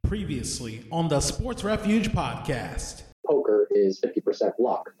Previously on the Sports Refuge podcast. Poker is 50%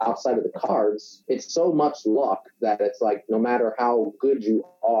 luck. Outside of the cards, it's so much luck that it's like no matter how good you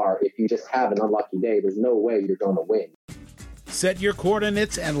are, if you just have an unlucky day, there's no way you're going to win. Set your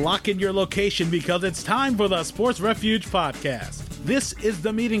coordinates and lock in your location because it's time for the Sports Refuge podcast. This is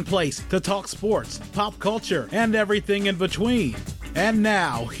the meeting place to talk sports, pop culture, and everything in between. And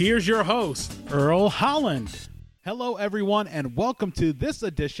now, here's your host, Earl Holland. Hello, everyone, and welcome to this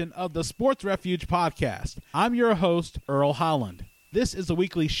edition of the Sports Refuge podcast. I'm your host, Earl Holland. This is a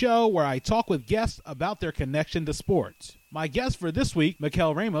weekly show where I talk with guests about their connection to sports. My guest for this week,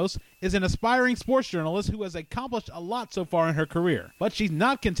 Mykell Ramos, is an aspiring sports journalist who has accomplished a lot so far in her career, but she's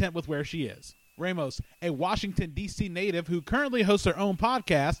not content with where she is. Ramos, a Washington, D.C. native who currently hosts her own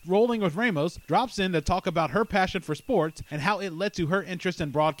podcast, Rolling with Ramos, drops in to talk about her passion for sports and how it led to her interest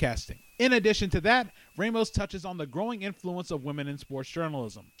in broadcasting. In addition to that, Ramos touches on the growing influence of women in sports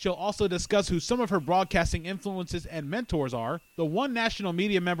journalism. She'll also discuss who some of her broadcasting influences and mentors are, the one national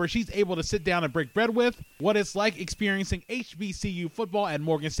media member she's able to sit down and break bread with, what it's like experiencing HBCU football at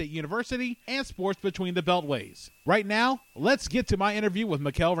Morgan State University, and sports between the beltways. Right now, let's get to my interview with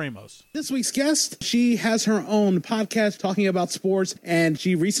Mykell Ramos. This week's guest, she has her own podcast talking about sports, and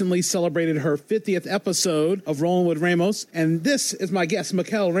she recently celebrated her 50th episode of Rolling with Ramos. And this is my guest,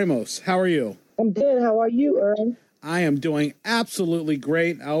 Mykell Ramos. How are you? I'm good. How are you, Earl? I am doing absolutely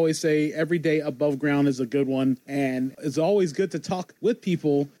great. I always say every day above ground is a good one. And it's always good to talk with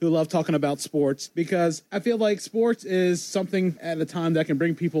people who love talking about sports because I feel like sports is something at a time that can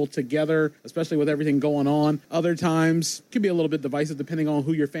bring people together, especially with everything going on. Other times it can be a little bit divisive depending on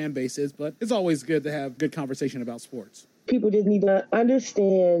who your fan base is, but it's always good to have good conversation about sports. People just need to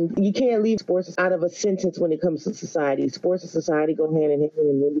understand you can't leave sports out of a sentence when it comes to society. Sports and society go hand in hand,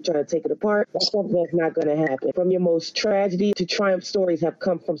 and then we try to take it apart. That's something that's not going to happen. From your most tragedy to triumph stories have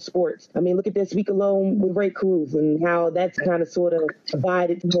come from sports. I mean, look at this week alone with Ray Cruz and how that's kind of sort of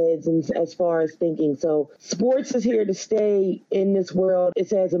divided heads as far as thinking. So sports is here to stay in this world.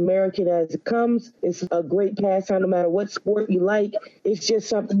 It's as American as it comes. It's a great pastime no matter what sport you like. It's just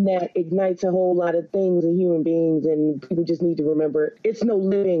something that ignites a whole lot of things in human beings, and people just need to remember it's no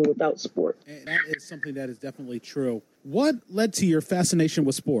living without sport. And that is something that is definitely true. What led to your fascination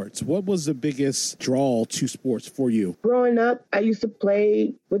with sports? What was the biggest draw to sports for you? Growing up, I used to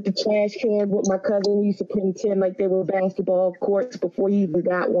play with the trash can with my cousin. We used to pretend like they were basketball courts before he even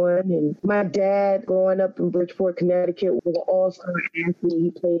got one. And my dad, growing up in Bridgeport, Connecticut, was an all-star athlete.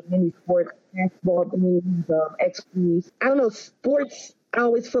 He played many sports, basketball, games, X-Games. I don't know, sports, I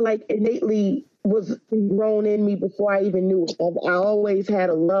always feel like innately was grown in me before I even knew it. I always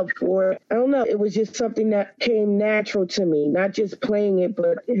had a love for it. I don't know. It was just something that came natural to me, not just playing it,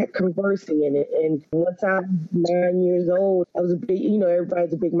 but conversing in it. And once I was 9 years old, I was a big,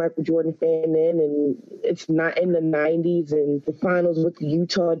 everybody's a big Michael Jordan fan then. And it's not in the 90s and the finals with the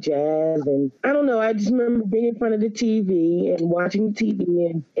Utah Jazz. And I don't know. I just remember being in front of the TV and watching the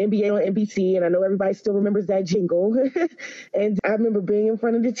TV and NBA on NBC. And I know everybody still remembers that jingle. And I remember being in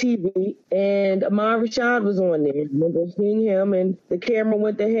front of the TV and Ahmad Rashad was on there. I remember seeing him, and the camera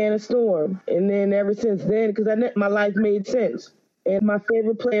went to Hannah Storm. And then ever since then, because my life made sense. And my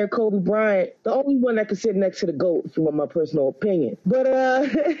favorite player, Kobe Bryant, the only one that could sit next to the GOAT, if you want my personal opinion. But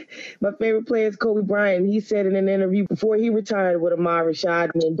my favorite player is Kobe Bryant. He said in an interview before he retired with Ahmad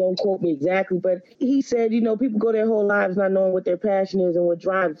Rashad, and don't quote me exactly, but he said, people go their whole lives not knowing what their passion is and what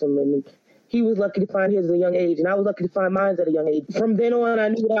drives them. And he was lucky to find his at a young age, and I was lucky to find mine at a young age. From then on, I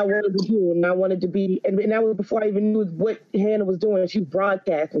knew what I wanted to do, and I wanted to be, and that was before I even knew what Hannah was doing. She was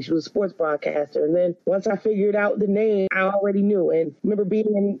broadcasting. She was a sports broadcaster. And then once I figured out the name, I already knew. And I remember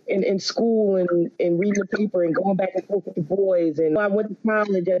being in school and reading the paper and going back and forth with the boys. And I went to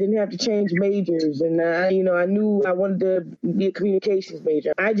college. I didn't have to change majors. And, I knew I wanted to be a communications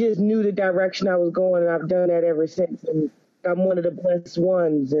major. I just knew the direction I was going, and I've done that ever since. And I'm one of the blessed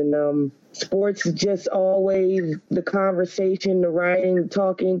ones. And sports is just always the conversation, the writing, the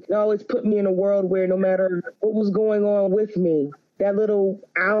talking. It always put me in a world where no matter what was going on with me, that little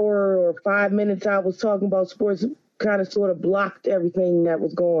hour or 5 minutes I was talking about sports kind of sort of blocked everything that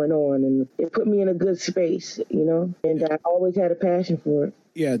was going on. And it put me in a good space, and I always had a passion for it.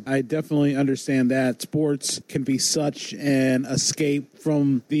 Yeah, I definitely understand that. Sports can be such an escape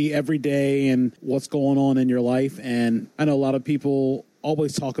from the everyday and what's going on in your life. And I know a lot of people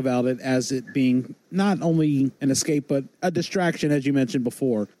always talk about it as it being not only an escape, but a distraction, as you mentioned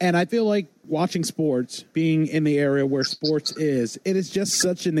before. And I feel like watching sports, being in the area where sports is, it is just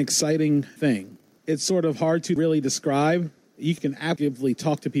such an exciting thing. It's sort of hard to really describe. You can actively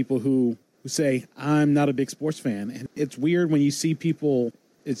talk to people who say, I'm not a big sports fan. And it's weird when you see people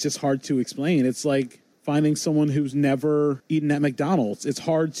it's just hard to explain. It's like finding someone who's never eaten at McDonald's. It's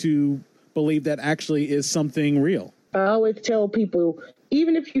hard to believe that actually is something real. I always tell people,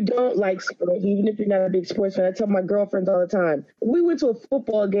 even if you don't like sports, even if you're not a big sports fan, I tell my girlfriends all the time, we went to a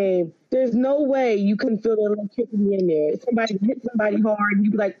football game. There's no way you couldn't feel the electricity in there. Somebody hit somebody hard, and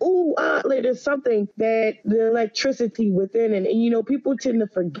you'd be like, ooh, like there's something that the electricity within it. And, you know, people tend to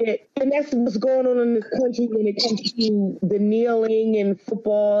forget. And that's what's going on in this country when it comes to the kneeling in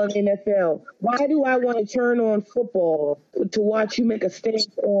football and NFL. Why do I want to turn on football to watch you make a stance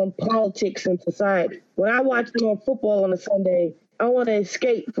on politics and society? When I watch them on football on a Sunday, I want to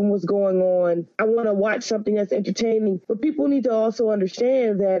escape from what's going on. I want to watch something that's entertaining. But people need to also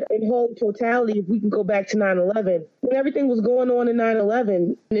understand that in whole totality, if we can go back to 9/11, when everything was going on in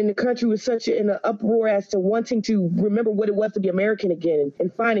 9/11, and the country was such in an uproar as to wanting to remember what it was to be American again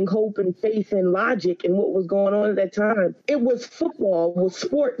and finding hope and faith and logic in what was going on at that time, it was football, was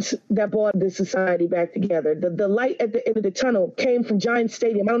sports that brought this society back together. The light at the end of the tunnel came from Giants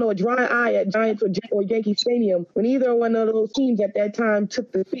Stadium. I don't know, a dry eye at Giants or Yankee Stadium when either one of those teams at that time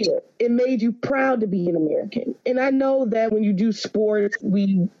took the field. It made you proud to be an American. And I know that when you do sports,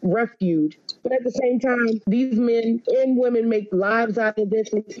 we refuge. But at the same time, these men and women make lives out of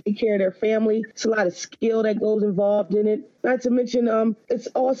this and take care of their family. It's a lot of skill that goes involved in it. Not to mention, it's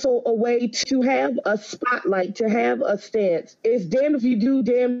also a way to have a spotlight, to have a stance. It's damned if you do,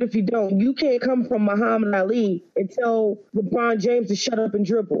 damned if you don't. You can't come from Muhammad Ali and tell LeBron James to shut up and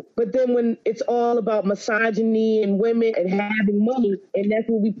dribble. But then when it's all about misogyny and women and having money, and that's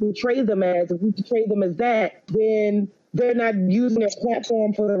what we portray them as, if we portray them as that, then they're not using their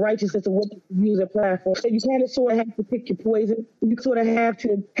platform for the righteousness of what they use their platform. So you kind of sort of have to pick your poison. You sort of have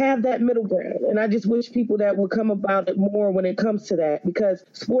to have that middle ground. And I just wish people that would come about it more when it comes to that, because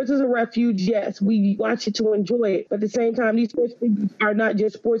sports is a refuge. Yes, we watch it to enjoy it. But at the same time, these sports figures are not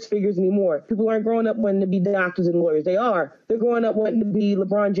just sports figures anymore. People aren't growing up wanting to be doctors and lawyers. They are. They're growing up wanting to be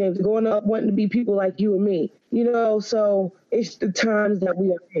LeBron James. They're growing up wanting to be people like you and me. You know, so it's the times that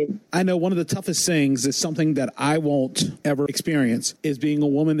we are in. I know one of the toughest things is something that I won't ever experience is being a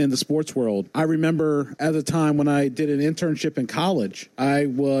woman in the sports world. I remember at the time when I did an internship in college, I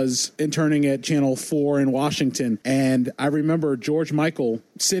was interning at Channel 4 in Washington. And I remember George Mykell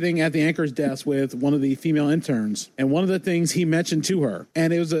sitting at the anchor's desk with one of the female interns. And one of the things he mentioned to her,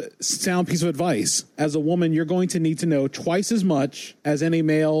 and it was a sound piece of advice, as a woman, you're going to need to know twice as much as any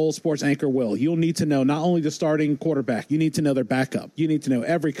male sports anchor will. You'll need to know not only the starting quarterback, you need to know their backup. You need to know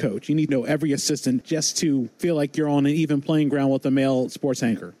every coach. You need to know every assistant just to feel like you're on an even playing ground with a male sports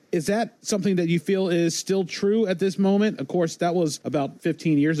anchor. Is that something that you feel is still true at this moment? Of course, that was about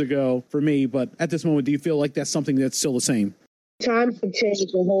 15 years ago for me, but at this moment, do you feel like that's something that's still the same? Times have changed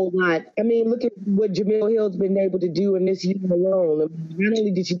a whole lot. I mean, look at what Jamil Hill's been able to do in this year alone. I mean, not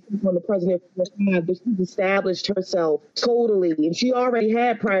only did she take on the president for the time, but she's established herself totally. And she already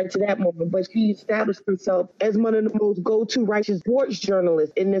had prior to that moment, but she established herself as one of the most go-to righteous sports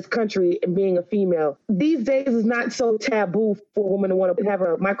journalists in this country, and being a female. These days it's not so taboo for a woman to want to have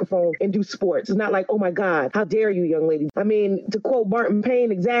a microphone and do sports. It's not like, oh my God, how dare you, young lady. I mean, to quote Martin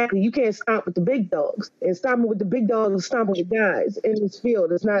Payne exactly, you can't stomp with the big dogs. And stomping with the big dogs is stomping with guys in this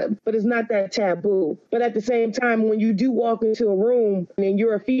field. It's not that taboo. But at the same time, when you do walk into a room and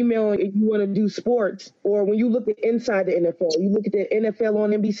you're a female and you want to do sports, or when you look at inside the NFL, you look at the NFL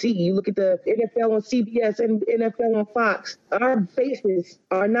on NBC, you look at the NFL on CBS and NFL on Fox, our faces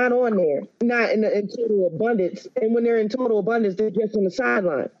are not on there, not in total abundance. And when they're in total abundance, they're just on the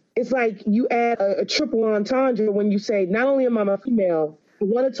sideline. It's like you add a triple entendre when you say, not only am I a female, I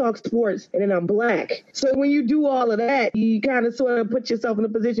want to talk sports, and then I'm black. So when you do all of that, you kind of sort of put yourself in a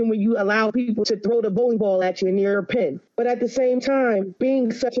position where you allow people to throw the bowling ball at you in your pen. But at the same time,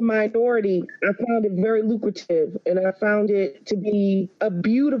 being such a minority, I found it very lucrative, and I found it to be a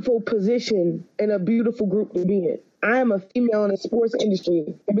beautiful position and a beautiful group to be in. I am a female in the sports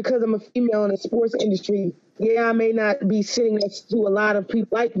industry, and because I'm a female in the sports industry, yeah, I may not be sitting next to a lot of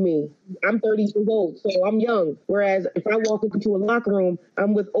people like me. I'm 30 years old, so I'm young. Whereas if I walk into a locker room,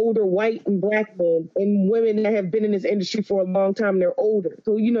 I'm with older white and black men and women that have been in this industry for a long time. They're older.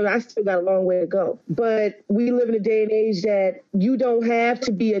 So, you know, I still got a long way to go. But we live in a day and age that you don't have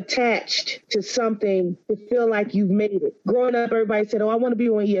to be attached to something to feel like you've made it. Growing up, everybody said, oh, I want to be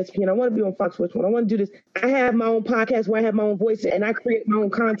on ESPN. I want to be on Fox Sports 1. I want to do this. I have my own podcast where I have my own voice and I create my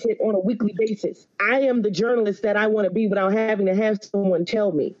own content on a weekly basis. I am the journalist journalist that I want to be without having to have someone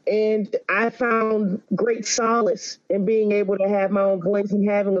tell me. And I found great solace in being able to have my own voice and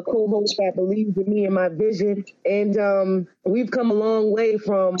having a co-host that believes in me and my vision. And we've come a long way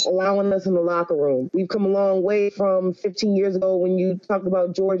from allowing us in the locker room. We've come a long way from 15 years ago when you talked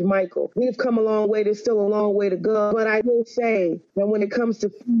about George Mykell. We've come a long way. There's still a long way to go. But I will say that when it comes to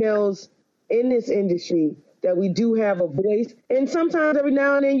females in this industry, that we do have a voice. And sometimes every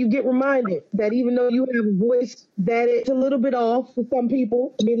now and then you get reminded that even though you have a voice, that it's a little bit off for some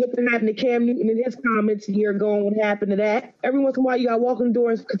people. I mean, look what happened to Cam Newton in his comments a year ago and what happened to that. Every once in a while, you got to walk in the door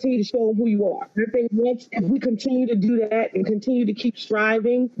and continue to show them who you are. I think once if we continue to do that and continue to keep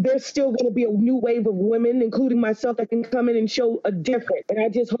striving, there's still going to be a new wave of women, including myself, that can come in and show a difference. And I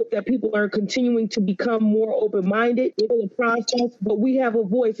just hope that people are continuing to become more open-minded in the process. But we have a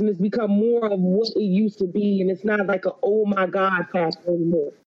voice, and it's become more of what it used to be. And it's not like a, oh my God, factor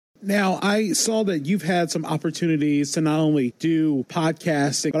anymore. Now, I saw that you've had some opportunities to not only do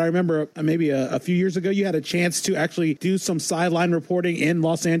podcasting, but I remember maybe a few years ago, you had a chance to actually do some sideline reporting in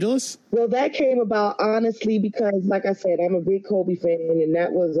Los Angeles. Well, that came about honestly because, like I said, I'm a big Kobe fan, and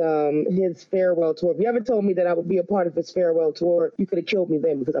that was his farewell tour. If you ever told me that I would be a part of his farewell tour, you could have killed me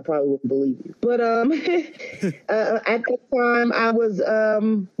then because I probably wouldn't believe you. But at that time, I was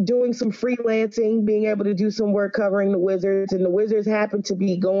doing some freelancing, being able to do some work covering the Wizards, and the Wizards happened to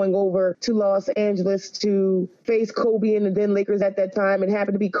be going over to Los Angeles to face Kobe and the then Lakers at that time. It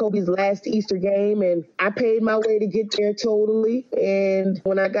happened to be Kobe's last Easter game, and I paid my way to get there totally. And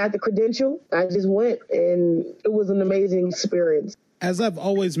when I got the credential, I just went, and it was an amazing experience. As I've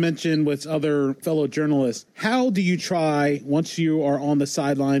always mentioned with other fellow journalists, how do you try, once you are on the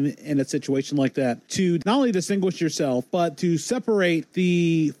sideline in a situation like that, to not only distinguish yourself, but to separate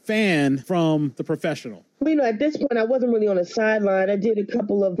the fan from the professional? You know, at this point, I wasn't really on the sideline. I did a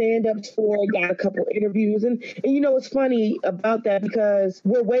couple of stand-ups got a couple of interviews. And you know, it's funny about that because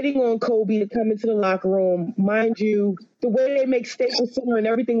we're waiting on Kobe to come into the locker room. Mind you, the way they make Staples Center and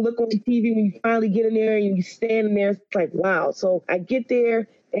everything look on TV when you finally get in there and you stand in there, it's like, wow. So I get there,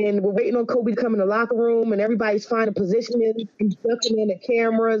 and we're waiting on Kobe to come in the locker room, and everybody's finding positioning and ducking in the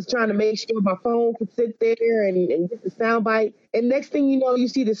cameras, trying to make sure my phone can sit there and get the soundbite. And next thing you know, you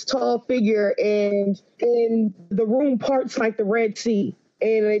see this tall figure, and the room parts like the Red Sea.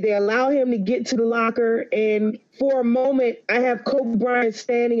 And they allow him to get to the locker. And for a moment, I have Kobe Bryant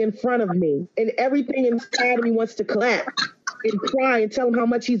standing in front of me, and everything inside of me wants to collapse and cry and tell him how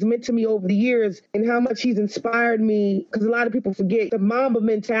much he's meant to me over the years and how much he's inspired me. Because a lot of people forget the Mamba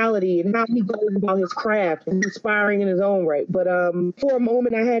mentality and how he goes about his craft and inspiring in his own right. But for a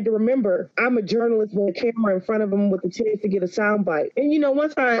moment, I had to remember I'm a journalist with a camera in front of him with a chance to get a soundbite. And, you know,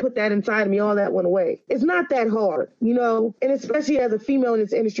 once I put that inside of me, all that went away. It's not that hard, you know, and especially as a female in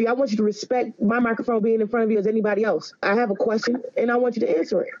this industry, I want you to respect my microphone being in front of you as anybody else. I have a question and I want you to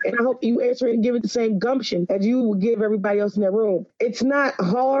answer it. And I hope you answer it and give it the same gumption as you would give everybody else in that room. It's not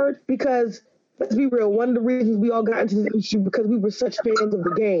hard because, let's be real, one of the reasons we all got into this industry because we were such fans of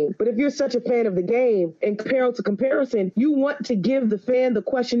the game. But if you're such a fan of the game and compare to comparison, you want to give the fan the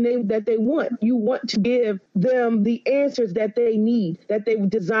question that they want. You want to give them the answers that they need, that they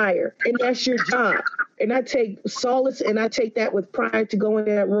desire. And that's your job. And I take solace and I take that with pride to go in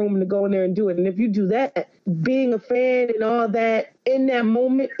that room and to go in there and do it. And if you do that, being a fan and all that, in that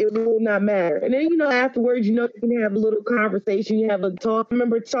moment, it will not matter. And then, you know, afterwards, you know, you can have a little conversation, you have a talk. I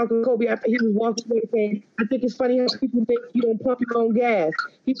remember talking to Kobe after he was walking away saying, I think it's funny how people think you don't pump your own gas.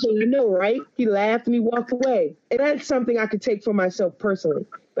 He said, I know, right? He laughed and he walked away. And that's something I could take for myself personally.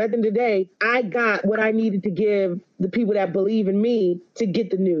 But at the end of the day, I got what I needed to give the people that believe in me to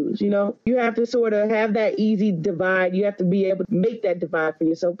get the news, you know? You have to sort of have that easy divide. You have to be able to make that divide for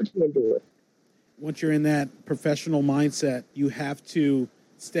yourself, but you can do it. Once you're in that professional mindset, you have to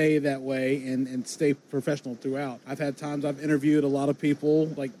stay that way and stay professional throughout. I've had times I've interviewed a lot of people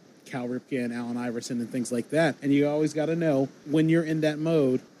like Cal Ripken, Allen Iverson, and things like that. And you always got to know when you're in that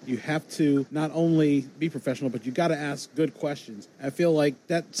mode, you have to not only be professional, but you got to ask good questions. I feel like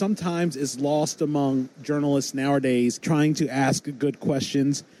that sometimes is lost among journalists nowadays, trying to ask good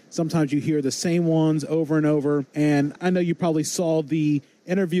questions. Sometimes you hear the same ones over and over. And I know you probably saw the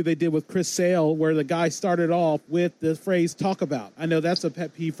interview they did with Chris Sale where the guy started off with the phrase talk about. I know that's a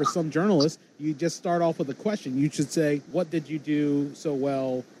pet peeve for some journalists. You just start off with a question. You should say, what did you do so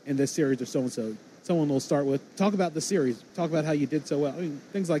well in this series or so-and-so? Someone will start with, talk about the series, talk about how you did so well. I mean,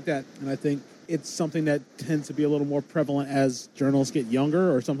 things like that. And I think it's something that tends to be a little more prevalent as journalists get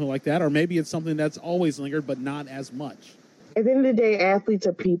younger or something like that. Or maybe it's something that's always lingered, but not as much. At the end of the day, athletes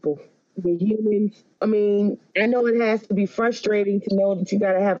are people. We're humans. I mean, I know it has to be frustrating to know that you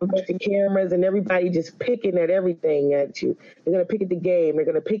got to have a bunch of cameras and everybody just picking at everything at you. They're going to pick at the game. They're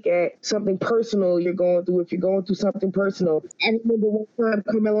going to pick at something personal you're going through if you're going through something personal. I remember one time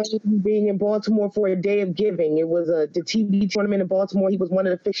Carmelo Anthony being in Baltimore for a day of giving. It was the TV tournament in Baltimore. He was one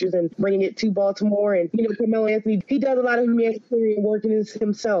of the fixtures and bringing it to Baltimore. And, Carmelo Anthony, he does a lot of humanitarian work in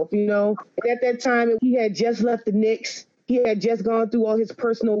himself, And at that time, he had just left the Knicks. He had just gone through all his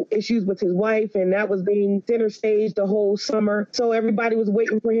personal issues with his wife, and that was being center stage the whole summer. So everybody was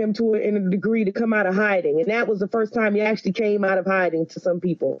waiting for him in a degree to come out of hiding. And that was the first time he actually came out of hiding to some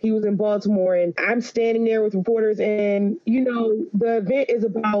people. He was in Baltimore, and I'm standing there with reporters, and, the event is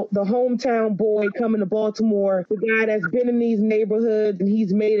about the hometown boy coming to Baltimore, the guy that's been in these neighborhoods, and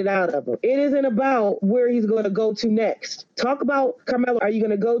he's made it out of them. It isn't about where he's going to go to next. Talk about Carmelo. Are you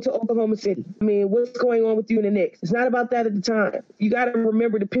going to go to Oklahoma City? I mean, what's going on with you in the Knicks? It's not about that at the time. You got to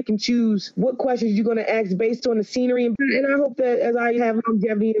remember to pick and choose what questions you're going to ask based on the scenery. And I hope that as I have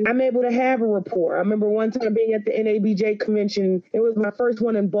longevity, I'm able to have a rapport. I remember one time being at the NABJ convention. It was my first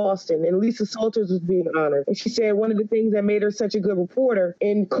one in Boston, and Lisa Salters was being honored. And she said one of the things that made her such a good reporter,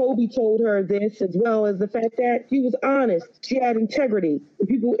 and Kobe told her this as well, is the fact that she was honest. She had integrity.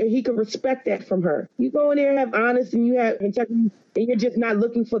 And he could respect that from her. You go in there and have honest, and you have integrity, and you're just not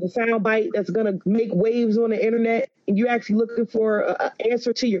looking for the soundbite that's going to make waves on the internet, and you're actually looking for an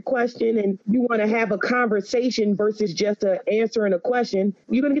answer to your question, and you want to have a conversation versus just answering a question,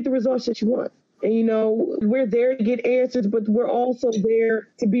 you're going to get the results that you want. And, we're there to get answers, but we're also there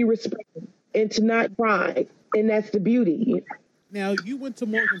to be respected and to not pry, and that's the beauty. Now, you went to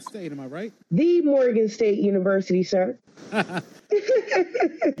Morgan State, am I right? The Morgan State University, sir.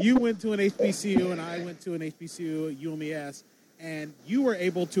 You went to an HBCU, and I went to an HBCU, UMES. And you were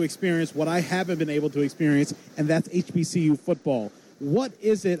able to experience what I haven't been able to experience, and that's HBCU football. What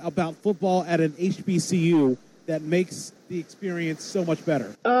is it about football at an HBCU that makes the experience so much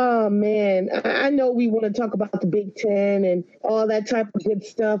better? Oh, man. I know we want to talk about the Big Ten and all that type of good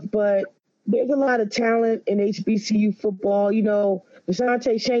stuff, but there's a lot of talent in HBCU football.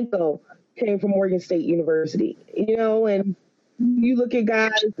 Asante Shenko came from Morgan State University, and you look at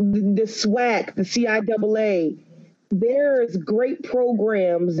guys, the SWAC, the CIAA, there's great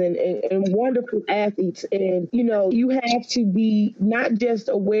programs and wonderful athletes. And, you have to be not just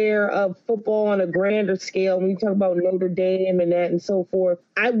aware of football on a grander scale when you talk about Notre Dame and that and so forth.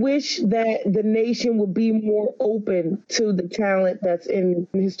 I wish that the nation would be more open to the talent that's in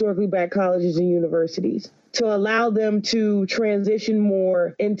historically black colleges and universities, to allow them to transition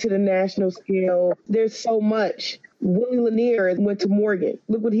more into the national scale. There's so much. Willie Lanier went to Morgan.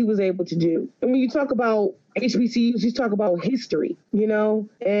 Look what he was able to do. And when you talk about HBCUs, you talk about history,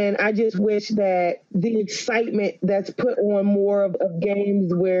 and I just wish that the excitement that's put on more of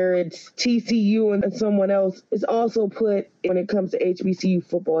games where it's TCU and someone else is also put when it comes to HBCU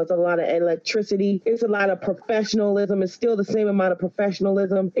football. It's a lot of electricity. It's a lot of professionalism. It's still the same amount of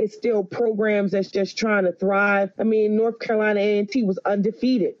professionalism. It's still programs that's just trying to thrive. I mean, North Carolina A&T was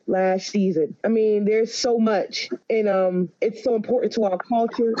undefeated last season. I mean, there's so much, and it's so important to our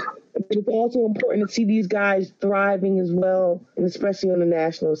culture. It's also important to see these guys thriving as well, and especially on the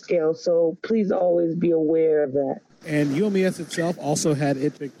national scale. So please always be aware of that. And UMES itself also had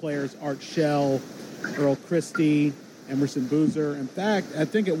its big players, Art Shell, Earl Christie, Emerson Boozer. In fact, I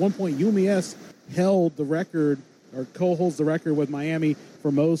think at one point UMES held the record, or co-holds the record with Miami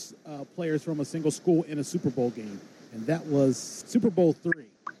for most players from a single school in a Super Bowl game. And that was Super Bowl III.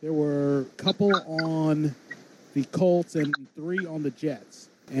 There were a couple on the Colts and 3 on the Jets.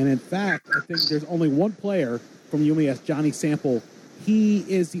 And in fact, I think there's only one player from UMES, Johnny Sample. He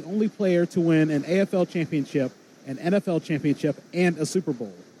is the only player to win an AFL championship, an NFL championship, and a Super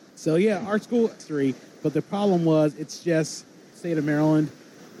Bowl. So yeah, our school history, but the problem was it's just state of Maryland.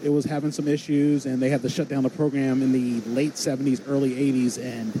 It was having some issues, and they had to shut down the program in the late 70s, early 80s,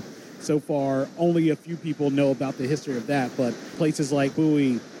 and so far only a few people know about the history of that. But places like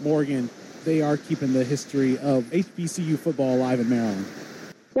Bowie, Morgan, they are keeping the history of HBCU football alive in Maryland.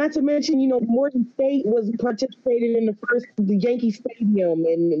 Not to mention, Morgan State was participated in the Yankee Stadium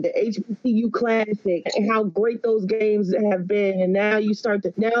and the HBCU Classic, and how great those games have been. And now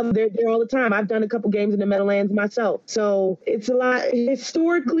they're there all the time. I've done a couple games in the Meadowlands myself. So it's a lot.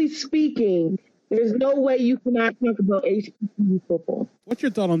 Historically speaking, there's no way you cannot talk about HBCU football. What's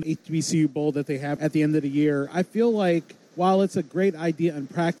your thought on the HBCU Bowl that they have at the end of the year? I feel like while it's a great idea in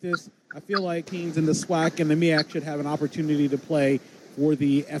practice, I feel like teams in the SWAC and the MEAC should have an opportunity to play for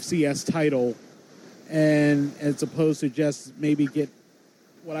the FCS title, and as opposed to just maybe get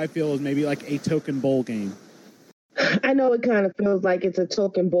what I feel is maybe like a token bowl game. I know it kind of feels like it's a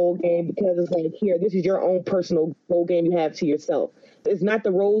token bowl game because it's like, here, this is your own personal bowl game you have to yourself. It's not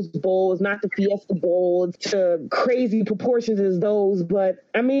the Rose Bowl. It's not the Fiesta Bowl. It's to crazy proportions as those. But,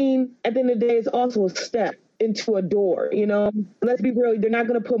 I mean, at the end of the day, it's also a step into a door, you know? Let's be real. They're not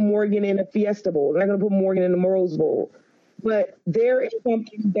going to put Morgan in a Fiesta Bowl. They're not going to put Morgan in a Rose Bowl. But there is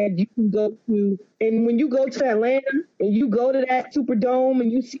something that you can go to. And when you go to Atlanta and you go to that Superdome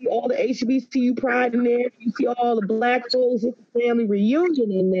and you see all the HBCU pride in there, you see all the Black folks, it's a family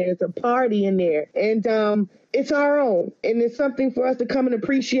reunion in there, it's a party in there. And it's our own. And it's something for us to come and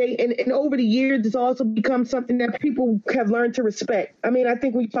appreciate. And over the years, it's also become something that people have learned to respect. I mean, I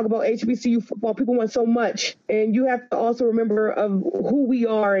think when you talk about HBCU football, people want so much. And you have to also remember of who we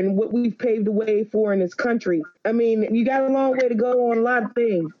are and what we've paved the way for in this country. I mean, you got a long way to go on a lot of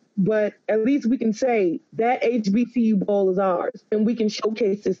things. But at least we can say that HBCU Bowl is ours. And we can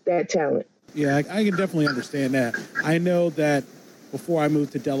showcase that talent. Yeah, I can definitely understand that. I know that before I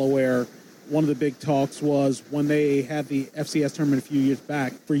moved to Delaware, one of the big talks was when they had the FCS tournament a few years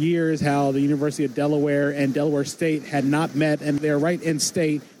back. For years, how the University of Delaware and Delaware State had not met, and they're right in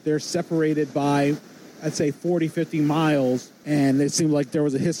state. They're separated by, I'd say, 40, 50 miles, and it seemed like there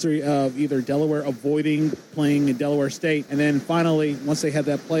was a history of either Delaware avoiding playing in Delaware State, and then finally, once they had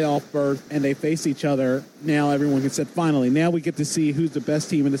that playoff berth and they faced each other, now everyone can say, finally, now we get to see who's the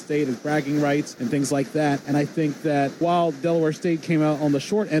best team in the state as bragging rights and things like that. And I think that while Delaware State came out on the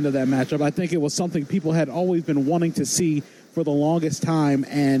short end of that matchup, I think it was something people had always been wanting to see for the longest time.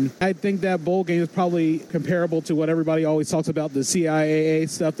 And I think that bowl game is probably comparable to what everybody always talks about, the CIAA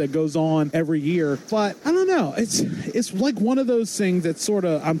stuff that goes on every year. But I don't know. It's like one of those things that sort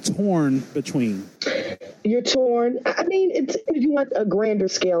of I'm torn between. You're torn. I mean, it's, if you want a grander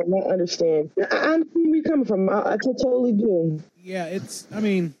scale, I understand. I understand where you're coming from. I totally do. Yeah,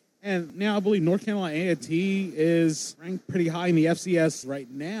 and now I believe North Carolina A&T is ranked pretty high in the FCS right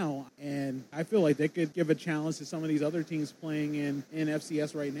now, and I feel like they could give a challenge to some of these other teams playing in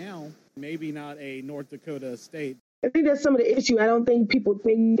FCS right now. Maybe not a North Dakota State. I think that's some of the issue. I don't think people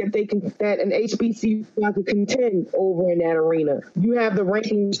think that an HBCU could contend over in that arena. You have the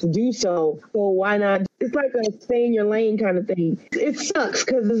rankings to do so why not? It's like a stay in your lane kind of thing. It sucks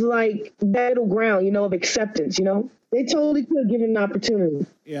because it's like middle ground, of acceptance, They totally could give it an opportunity.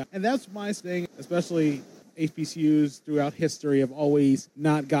 Yeah, and that's my thing, especially HBCUs throughout history have always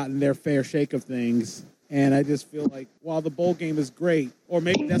not gotten their fair shake of things. And I just feel like while the bowl game is great, or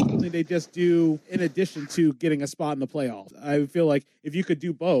maybe that's something they just do in addition to getting a spot in the playoffs. I feel like if you could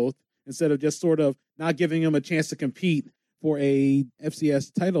do both, instead of just sort of not giving them a chance to compete for a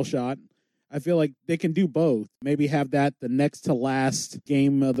FCS title shot, I feel like they can do both. Maybe have that the next to last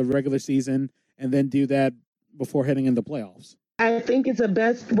game of the regular season and then do that before heading into playoffs. I think it's the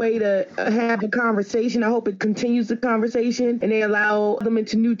best way to have a conversation. I hope it continues the conversation and they allow them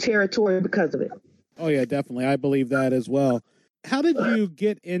into new territory because of it. Oh, yeah, definitely. I believe that as well. How did you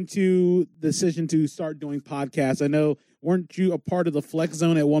get into the decision to start doing podcasts? I know, weren't you a part of the Flex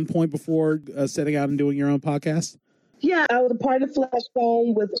Zone at one point before setting out and doing your own podcast? Yeah, I was a part of Flex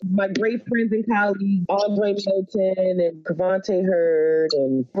Zone with my great friends and colleagues, Andre Milton and Cavante Hurd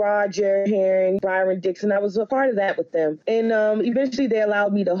and Roger Herring, Byron Dixon. I was a part of that with them. And eventually they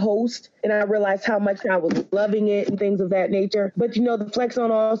allowed me to host, and I realized how much I was loving it and things of that nature. But, the Flex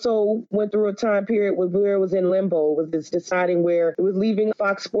Zone also went through a time period where it was in limbo. It was deciding where it was leaving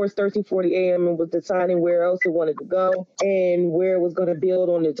Fox Sports 1340 AM and was deciding where else it wanted to go and where it was going to build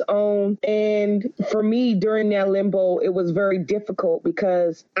on its own. And for me, during that limbo, it was very difficult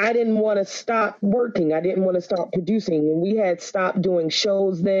because I didn't want to stop working. I didn't want to stop producing. When we had stopped doing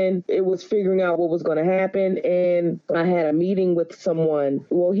shows then, it was figuring out what was going to happen. And I had a meeting with someone.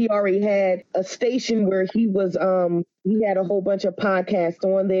 Well, he already had a station where he was, he had a whole bunch of podcasts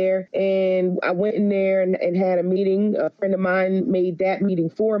on there. And I went in there and had a meeting. A friend of mine made that meeting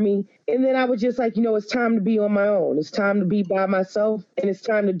for me. And then I was just like, it's time to be on my own. It's time to be by myself. And it's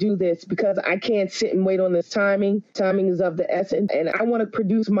time to do this because I can't sit and wait on this timing. Timing is of the essence. And I want to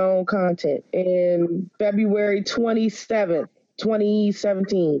produce my own content. In February 27th,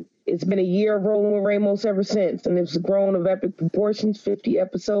 2017. It's been a year of Rolling with Ramos ever since, and it's grown of epic proportions, 50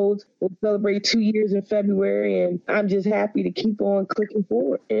 episodes. We'll celebrate 2 years in February, and I'm just happy to keep on clicking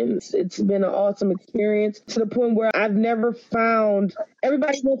forward. And it's been an awesome experience to the point where I've never found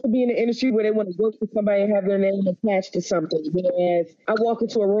Everybody wants to be in the industry where they want to work with somebody and have their name attached to something. Whereas I walk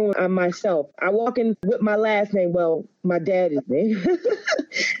into a room, I'm myself. I walk in with my last name. Well, my dad's name.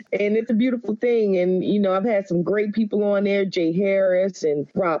 And it's a beautiful thing. And, you know, I've had some great people on there, Jay Harris and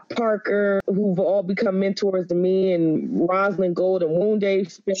Rob Parker, who've all become mentors to me, and Rosalind Gold and Woonday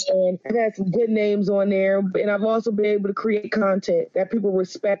Span. I've had some good names on there. And I've also been able to create content that people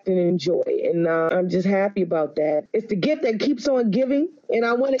respect and enjoy. And I'm just happy about that. It's the gift that keeps on giving. And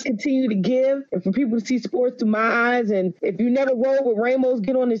I want to continue to give and for people to see sports through my eyes. And if you never rode with Ramos,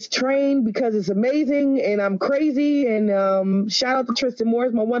 get on this train because it's amazing and I'm crazy. And shout out to Tristan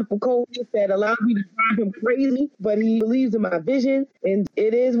Morris, my wonderful co-host that allowed me to drive him crazy, but he believes in my vision. And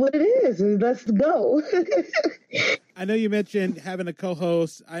it is what it is. And let's go. I know you mentioned having a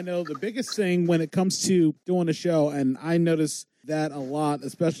co-host. I know the biggest thing when it comes to doing a show, and I notice that a lot,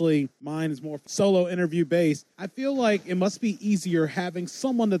 especially mine is more solo interview based. I feel like it must be easier having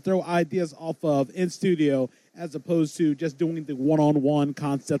someone to throw ideas off of in studio as opposed to just doing the one-on-one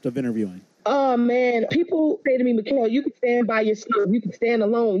concept of interviewing. Oh, man. People say to me, Mykell, you can stand by yourself. You can stand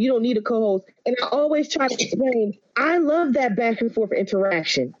alone. You don't need a co-host. And I always try to explain, I love that back and forth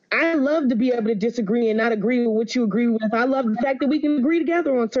interaction. I love to be able to disagree and not agree with what you agree with. I love the fact that we can agree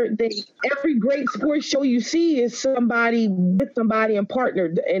together on certain things. Every great sports show you see is somebody with somebody and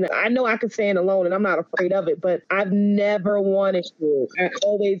partnered. And I know I can stand alone and I'm not afraid of it, but I've never wanted to. I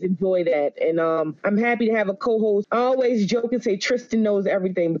always enjoy that. And I'm happy to have a co-host. I always joke and say Tristan knows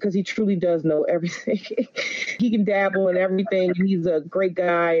everything because he truly does know everything. He can dabble in everything. He's a great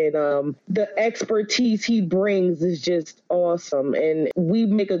guy. And the expertise he brings is just awesome. And we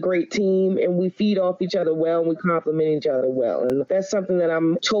make a great team and we feed off each other well and we complement each other well. And that's something that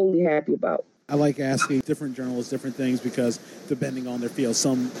I'm totally happy about. I like asking different journalists different things because depending on their field,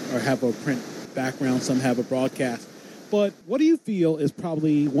 some have a print background, some have a broadcast. But what do you feel is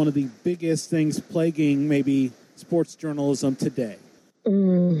probably one of the biggest things plaguing maybe sports journalism today?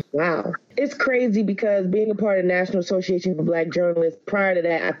 Wow. It's crazy because being a part of the National Association for Black Journalists, prior to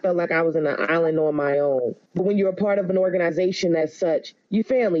that, I felt like I was in an island on my own. But when you're a part of an organization as such, you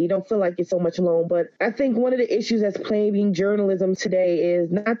family, you don't feel like you're so much alone. But I think one of the issues that's plaguing journalism today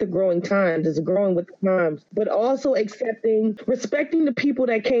is not the growing times, it's growing with the times, but also respecting the people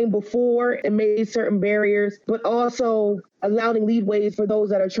that came before and made certain barriers, but also allowing leadways for those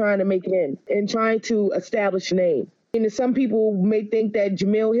that are trying to make it in and trying to establish a name. And some people may think that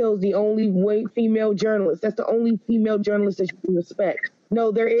Jemele Hill is the only white female journalist. That's the only female journalist that you can respect.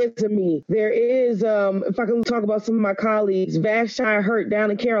 No, there is a me. There is, if I can talk about some of my colleagues, Vashti Hurt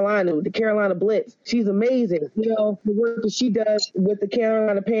down in Carolina with the Carolina Blitz. She's amazing. You know, the work that she does with the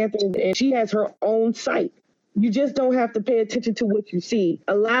Carolina Panthers, and she has her own site. You just don't have to pay attention to what you see.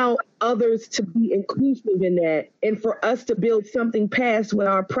 Allow others to be inclusive in that and for us to build something past what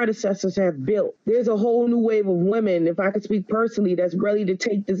our predecessors have built. There's a whole new wave of women, if I could speak personally, that's ready to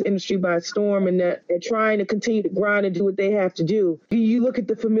take this industry by storm and that are trying to continue to grind and do what they have to do. You look at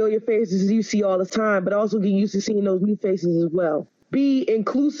the familiar faces you see all the time, but also get used to seeing those new faces as well. Be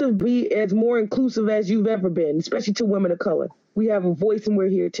inclusive, be as more inclusive as you've ever been, especially to women of color. We have a voice and we're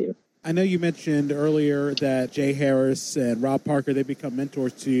here too. I know you mentioned earlier that Jay Harris and Rob Parker, they become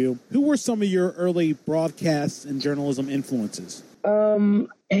mentors to you. Who were some of your early broadcast and journalism influences?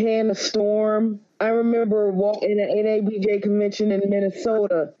 Hannah Storm. I remember walking at an NABJ convention in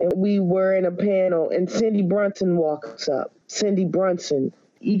Minnesota, and we were in a panel, and Cindy Brunson walks up. Cindy Brunson.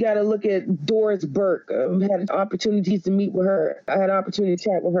 You got to look at Doris Burke. I've had opportunities to meet with her. I had an opportunity to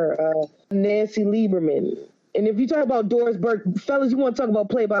chat with her. Nancy Lieberman. And if you talk about Doris Burke, fellas, you want to talk about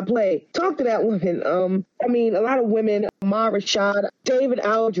play-by-play, talk to that woman. A lot of women, Mara Rashad, David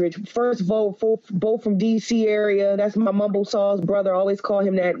Aldridge, first vote, both from D.C. area. That's my Mumble Saw's brother. I always call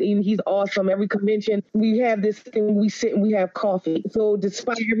him that. He's awesome. Every convention, we have this thing, we sit and we have coffee. So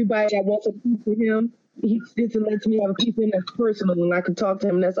despite everybody that wants a piece of him, he sits and lets me have a piece of him that's personal, and I can talk to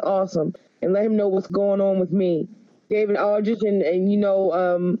him. That's awesome. And let him know what's going on with me. David Aldridge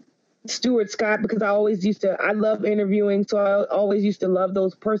and Stuart Scott, because I love interviewing, so I always used to love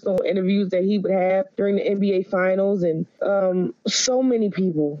those personal interviews that he would have during the NBA finals, and so many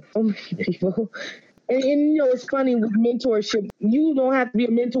people. And it's funny with mentorship, you don't have to be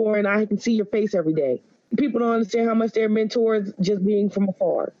a mentor and I can see your face every day. People don't understand how much they're mentors just being from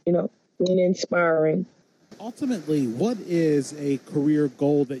afar, being inspiring. Ultimately, what is a career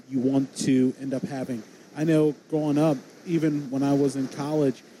goal that you want to end up having? I know growing up, even when I was in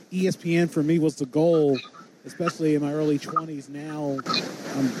college, ESPN for me was the goal, especially in my early 20s. Now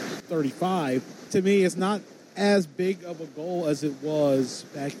I'm 35. To me, it's not as big of a goal as it was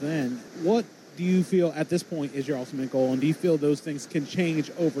back then. What do you feel at this point is your ultimate goal, and do you feel those things can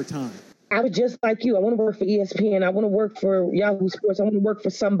change over time? I was just like you. I want to work for ESPN. I want to work for Yahoo Sports. I want to work for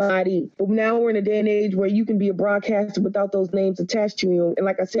somebody. But now we're in a day and age where you can be a broadcaster without those names attached to you. And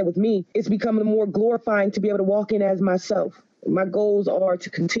like I said, with me, it's becoming more glorifying to be able to walk in as myself. My goals are to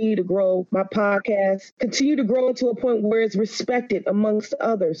continue to grow my podcast, continue to grow it to a point where it's respected amongst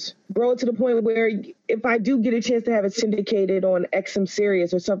others, grow it to the point where if I do get a chance to have it syndicated on XM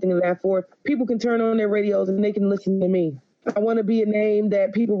Sirius or something of that forth, people can turn on their radios and they can listen to me. I want to be a name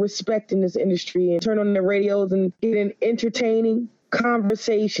that people respect in this industry and turn on their radios and get an entertaining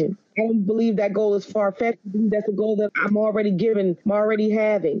conversation. I don't believe that goal is far-fetched. I believe that's a goal that I'm already given, I'm already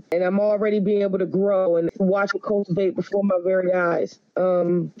having, and I'm already being able to grow and watch it cultivate before my very eyes.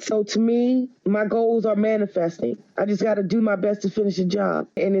 So to me, my goals are manifesting. I just got to do my best to finish the job,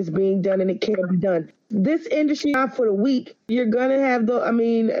 and it's being done, and it can be done. This industry, not for the weak. You're going to have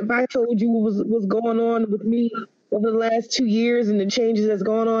if I told you what's going on with me over the last 2 years and the changes that's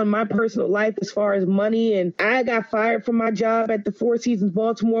going on in my personal life as far as money. And I got fired from my job at the Four Seasons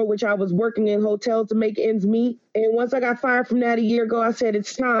Baltimore, which I was working in hotels to make ends meet. And once I got fired from that a year ago, I said,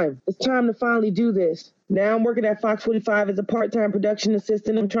 it's time. It's time to finally do this. Now I'm working at Fox 45 as a part-time production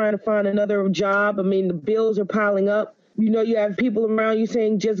assistant. I'm trying to find another job. I mean, the bills are piling up. You know, you have people around you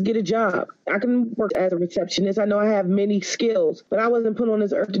saying, just get a job. I can work as a receptionist. I know I have many skills, but I wasn't put on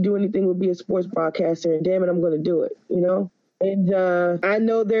this earth to do anything but be a sports broadcaster. And damn it, I'm going to do it, you know? And I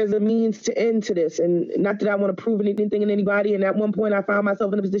know there's a means to end to this. And not that I want to prove anything in anybody. And at one point, I found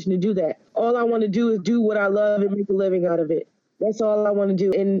myself in a position to do that. All I want to do is do what I love and make a living out of it. That's all I want to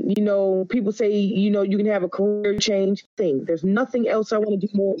do. And, you know, people say, you know, you can have a career change thing. There's nothing else I want to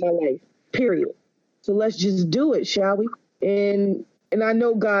do more with my life, period. So let's just do it, shall we? And I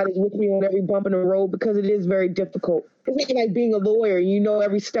know God is with me on every bump in the road because it is very difficult. It's not like being a lawyer. You know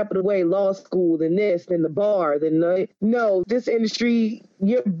every step of the way, law school, then this, then the bar, then no, this industry,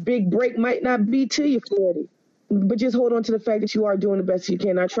 your big break might not be till you're 40. But just hold on to the fact that you are doing the best you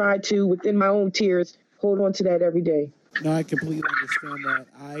can. I try to, within my own tears, hold on to that every day. No, I completely understand that.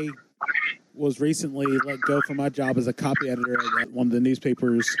 I was recently let go from my job as a copy editor at one of the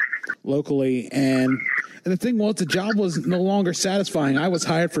newspapers locally, and the thing was, the job was no longer satisfying. I was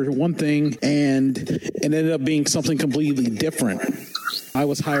hired for one thing, and it ended up being something completely different. I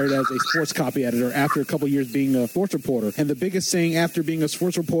was hired as a sports copy editor after a couple of years being a sports reporter. And the biggest thing after being a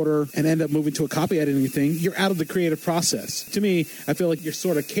sports reporter and end up moving to a copy editing thing, you're out of the creative process. To me, I feel like you're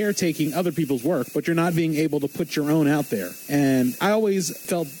sort of caretaking other people's work, but you're not being able to put your own out there. And I always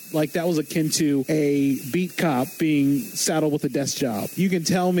felt like that was akin to a beat cop being saddled with a desk job. You can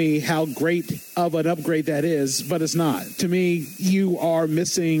tell me how great of an upgrade that is, but it's not. To me, you are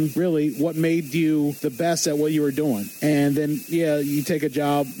missing really what made you the best at what you were doing. And then, yeah, you take a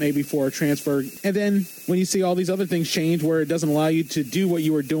job maybe for a transfer. And then when you see all these other things change where it doesn't allow you to do what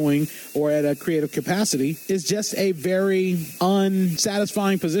you were doing or at a creative capacity, is just a very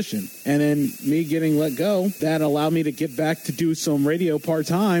unsatisfying position. And then me getting let go, that allowed me to get back to do some radio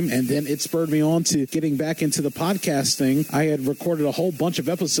part-time. And then it spurred me on to getting back into the podcast thing. I had recorded a whole bunch of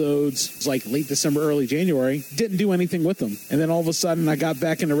episodes, like late December, early January, didn't do anything with them. And then all of a sudden I got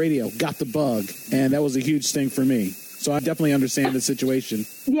back into radio, got the bug. And that was a huge thing for me. So I definitely understand the situation.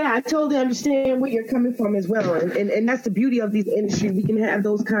 Yeah, I totally understand where you're coming from as well. And that's the beauty of these industries. We can have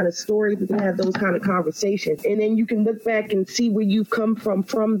those kind of stories. We can have those kind of conversations. And then you can look back and see where you've come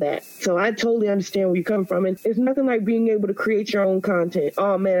from that. So I totally understand where you come from. And it's nothing like being able to create your own content.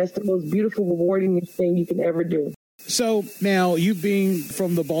 Oh, man, that's the most beautiful, rewarding thing you can ever do. So now, you being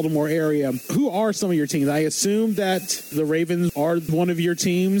from the Baltimore area, who are some of your teams? I assume that the Ravens are one of your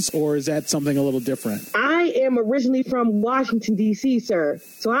teams, or is that something a little different? I am originally from Washington, D.C., sir.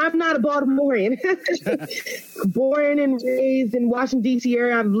 So I'm not a Baltimorean. Born and raised in Washington, D.C.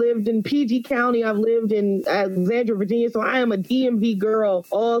 area. I've lived in PG County. I've lived in Alexandria, Virginia. So I am a DMV girl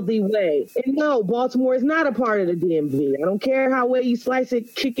all the way. And no, Baltimore is not a part of the DMV. I don't care how way you slice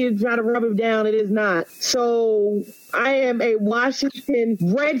it, kick it, try to rub it down. It is not. So I am a Washington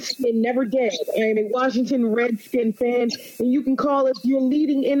Redskin, never dead. I am a Washington Redskin fan, and you can call us your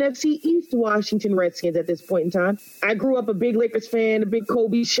leading NFC East Washington Redskins at this point in time. I grew up a big Lakers fan, a big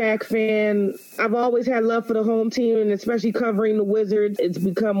Kobe Shaq fan. I've always had love for the home team, and especially covering the Wizards. It's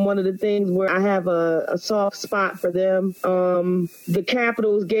become one of the things where I have a soft spot for them. The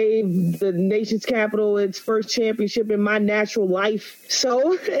Capitals gave the nation's capital its first championship in my natural life.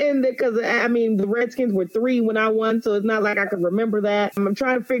 So, and because, I mean, the Redskins were 3 when I won. one, so it's not like I can remember that. I'm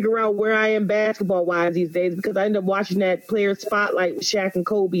trying to figure out where I am basketball-wise these days because I end up watching that player spotlight with Shaq and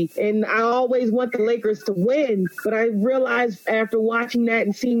Kobe, and I always want the Lakers to win, but I realized after watching that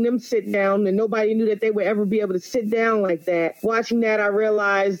and seeing them sit down, and nobody knew that they would ever be able to sit down like that. Watching that, I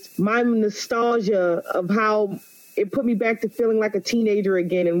realized my nostalgia of how it put me back to feeling like a teenager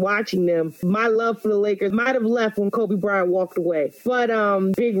again and watching them. My love for the Lakers might have left when Kobe Bryant walked away. But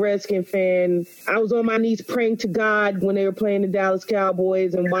big Redskin fan. I was on my knees praying to God when they were playing the Dallas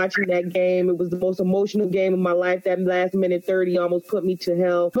Cowboys and watching that game. It was the most emotional game of my life. That last minute 30 almost put me to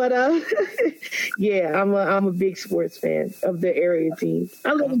hell. But yeah, I'm a big sports fan of the area teams.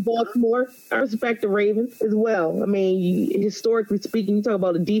 I live in Baltimore. I respect the Ravens as well. I mean, historically speaking, you talk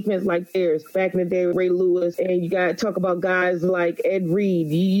about a defense like theirs back in the day with Ray Lewis, and you got talk about guys like Ed Reed.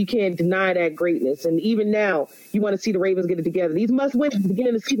 You can't deny that greatness. And even now, you want to see the Ravens get it together. These must-wins at the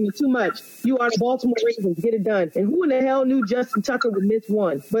beginning of the season are too much. You are the Baltimore Ravens. Get it done. And who in the hell knew Justin Tucker would miss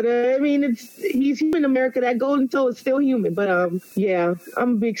one? But, I mean, he's human in America. That golden toe is still human. But, yeah,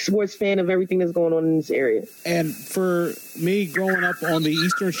 I'm a big sports fan of everything that's going on in this area. And for me, growing up on the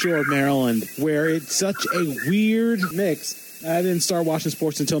Eastern Shore of Maryland, where it's such a weird mix, I didn't start watching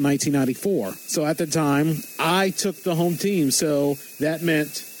sports until 1994. So at the time, I took the home team. So that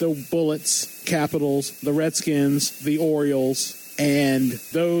meant the Bullets, Capitals, the Redskins, the Orioles, and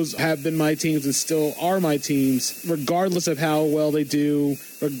those have been my teams and still are my teams, regardless of how well they do,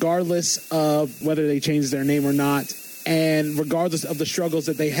 regardless of whether they change their name or not, and regardless of the struggles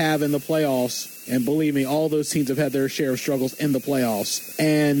that they have in the playoffs. And believe me, all those teams have had their share of struggles in the playoffs.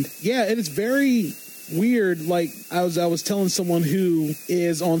 And yeah, it is very weird. Like I was telling someone who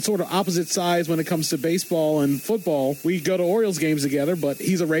is on sort of opposite sides when it comes to baseball and football. We go to Orioles games together, but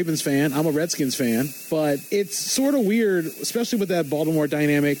he's a Ravens fan. I'm a Redskins fan. But it's sort of weird, especially with that Baltimore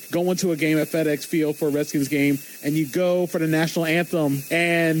dynamic, going to a game at FedEx Field for a Redskins game, and you go for the national anthem,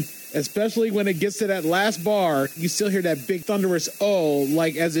 and especially when it gets to that last bar, you still hear that big thunderous "oh,"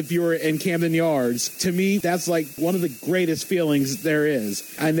 like as if you were in Camden Yards. To me, that's like one of the greatest feelings there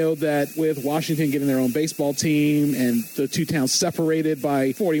is. I know that with Washington getting their own baseball team and the two towns separated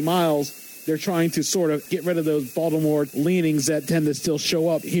by 40 miles, they're trying to sort of get rid of those Baltimore leanings that tend to still show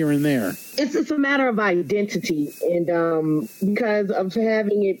up here and there. It's a matter of identity, and because of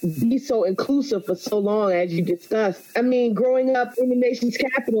having it be so inclusive for so long, as you discussed. I mean, growing up in the nation's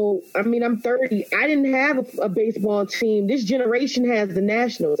capital, I mean, I'm 30. I didn't have a baseball team. This generation has the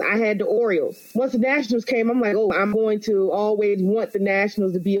Nationals. I had the Orioles. Once the Nationals came, I'm like, oh, I'm going to always want the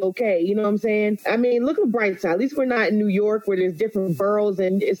Nationals to be okay. You know what I'm saying? I mean, look at the bright side. At least we're not in New York where there's different boroughs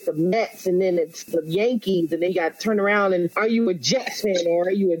and it's the Mets and then it's the Yankees, and then you got to turn around and are you a Jets fan or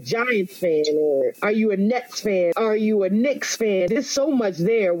are you a Giants fan? Or are you a Nets fan? Are you a Knicks fan? There's so much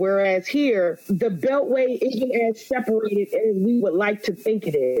there. Whereas here, the Beltway isn't as separated as we would like to think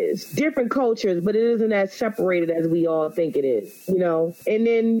it is. Different cultures, but it isn't as separated as we all think it is, you know? And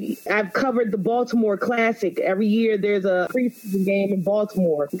then I've covered the Baltimore Classic. Every year there's a preseason game in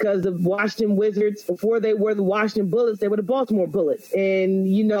Baltimore because the Washington Wizards, before they were the Washington Bullets, they were the Baltimore Bullets.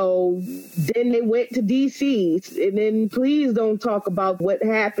 And, you know, then they went to D.C. And then please don't talk about what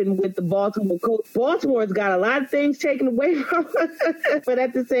happened with the Baltimore coach. Baltimore's got a lot of things taken away from us, but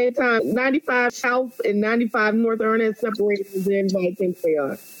at the same time, 95 South and 95 North aren't as separated as everybody thinks they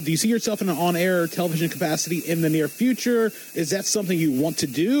are. Do you see yourself in an on-air television capacity in the near future? Is that something you want to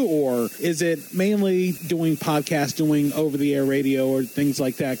do, or is it mainly doing podcasts, doing over-the-air radio or things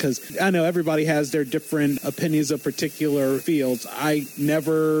like that? Because I know everybody has their different opinions of particular fields. I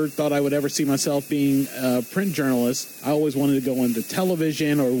never thought I would ever see myself being a print journalist. I always wanted to go into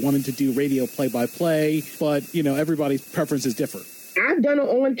television or wanted to do radio play-by-play, but, you know, everybody's preferences differ. I've done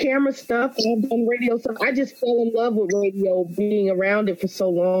on-camera stuff. I've done radio stuff. I just fell in love with radio, being around it for so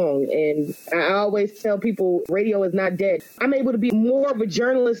long. And I always tell people radio is not dead. I'm able to be more of a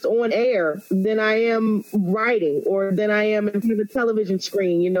journalist on air than I am writing or than I am in front of the television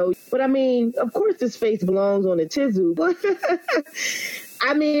screen, you know. But I mean, of course this face belongs on a tizoo. But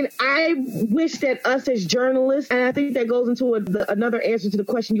I mean, I wish that us as journalists, and I think that goes into another answer to the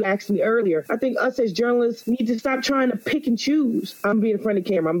question you asked me earlier. I think us as journalists need to stop trying to pick and choose. I'm going to be in front of the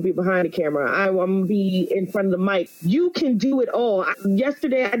camera. I'm going to be behind the camera. I'm going to be in front of the mic. You can do it all.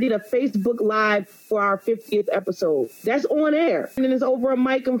 Yesterday, I did a Facebook Live for our 50th episode. That's on air. And then it's over a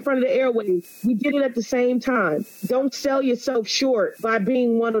mic in front of the airwaves. We did it at the same time. Don't sell yourself short by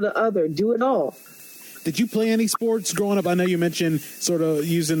being one or the other. Do it all. Did you play any sports growing up? I know you mentioned sort of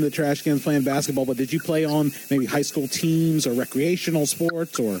using the trash cans, playing basketball, but did you play on maybe high school teams or recreational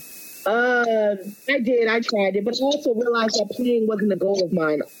sports or? I did. I tried it, but I also realized that playing wasn't a goal of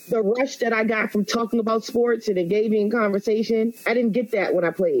mine. The rush that I got from talking about sports and engaging in conversation, I didn't get that when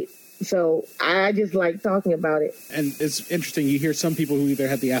I played. So I just like talking about it. And it's interesting. You hear some people who either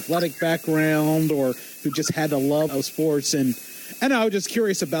had the athletic background or who just had the love of sports. And I was just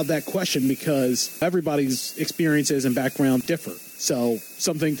curious about that question because everybody's experiences and background differ. So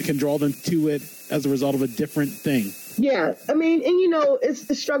something can draw them to it as a result of a different thing. Yeah, I mean, and it's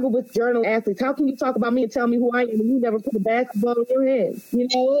the struggle with journal athletes. How can you talk about me and tell me who I am and you never put a basketball in your hand?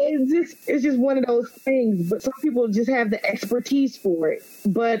 It's just one of those things. But some people just have the expertise for it.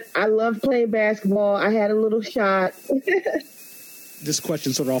 But I love playing basketball. I had a little shot. This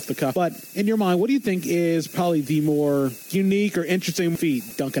question sort of off the cuff, but in your mind, what do you think is probably the more unique or interesting feat?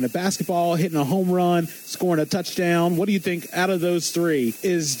 Dunking a basketball, hitting a home run, scoring a touchdown. What do you think out of those three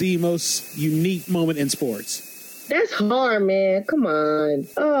is the most unique moment in sports? That's hard, man. Come on.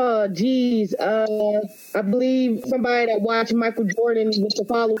 Oh, geez. I believe somebody that watched Michael Jordan with the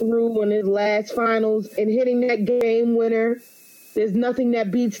follow through on his last finals and hitting that game winner. There's nothing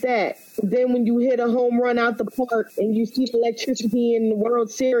that beats that. Then when you hit a home run out the park and you see electricity in the World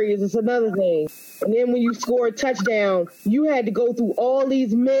Series, it's another thing. And then when you score a touchdown, you had to go through all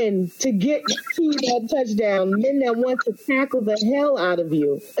these men to get to that touchdown, men that want to tackle the hell out of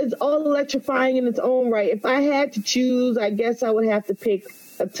you. It's all electrifying in its own right. If I had to choose, I guess I would have to pick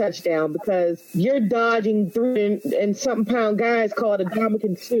a touchdown because you're dodging through and something pound guys called a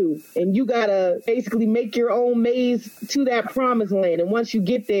Dominican Sue. And you got to basically make your own maze to that promised land. And once you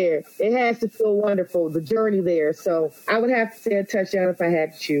get there, it has to feel wonderful, the journey there. So I would have to say a touchdown if I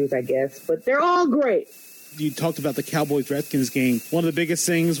had to choose, I guess. But they're all great. You talked about the Cowboys-Redskins game. One of the biggest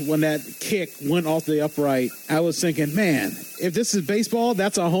things when that kick went off the upright, I was thinking, man, if this is baseball,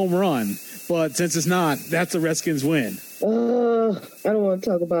 that's a home run. But since it's not, that's a Redskins win. I don't want to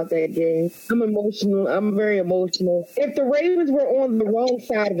talk about that game. I'm emotional. I'm very emotional. If the Ravens were on the wrong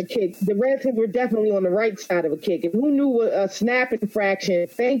side of a kick, the Redskins were definitely on the right side of a kick. And who knew a snap infraction?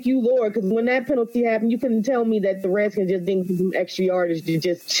 Thank you, Lord, because when that penalty happened, you couldn't tell me that the Redskins just didn't do some extra yardage to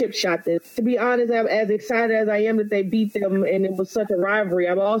just chip shot this. To be honest, I'm as excited as I am that they beat them and it was such a rivalry.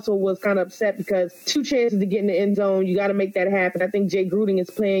 I also was kind of upset because 2 chances to get in the end zone. You got to make that happen. I think Jay Gruden is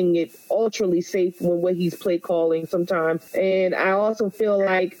playing it ultra safe with what he's play calling sometimes. And I also feel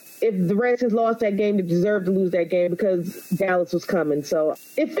like if the Redskins lost that game, they deserved to lose that game because Dallas was coming. So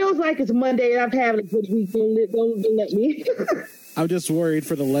it feels like it's Monday and I'm having a good week. Don't let me. I'm just worried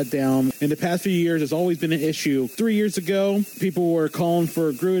for the letdown. In the past few years, it's always been an issue. 3 years ago, people were calling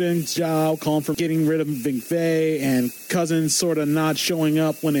for Gruden's job, calling for getting rid of McVay, and Cousins sort of not showing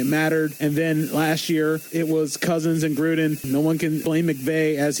up when it mattered. And then last year, it was Cousins and Gruden. No one can blame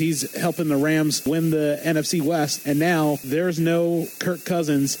McVay as he's helping the Rams win the NFC West. And now there's no Kirk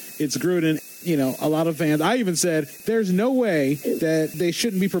Cousins. It's Gruden. A lot of fans, I even said, there's no way that they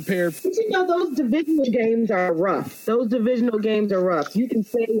shouldn't be prepared. But those divisional games are rough. You can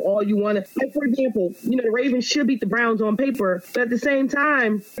say all you want to. Like, for example, the Ravens should beat the Browns on paper. But at the same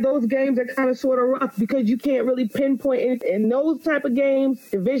time, those games are kind of sort of rough because you can't really pinpoint it. In those type of games,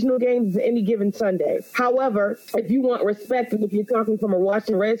 divisional games, any given Sunday. However, if you want respect, and if you're talking from a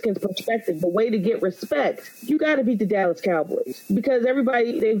Washington Redskins perspective, the way to get respect, you got to beat the Dallas Cowboys. Because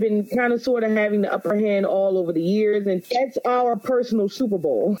they've been kind of sort of having the upper hand all over the years, and that's our personal Super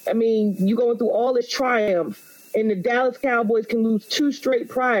Bowl. I mean, you going through all this triumph, and the Dallas Cowboys can lose 2 straight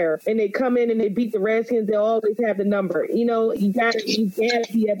prior, and they come in and they beat the Redskins. They always have the number. You gotta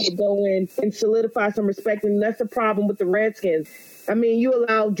be able to go in and solidify some respect, and that's the problem with the Redskins. I mean, you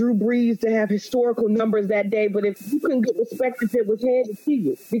allow Drew Brees to have historical numbers that day, but if you couldn't get respect if it was handed to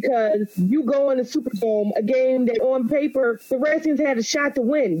you, because you go in the Superdome, a game that on paper, the Redskins had a shot to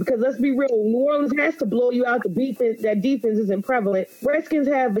win, because let's be real, New Orleans has to blow you out. That defense isn't prevalent. Redskins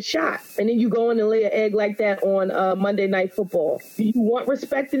have a shot, and then you go in and lay an egg like that on Monday Night Football. Do you want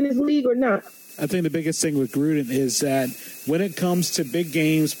respect in this league or not? I think the biggest thing with Gruden is that when it comes to big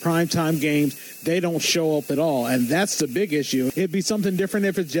games, primetime games, they don't show up at all. And that's the big issue. It'd be something different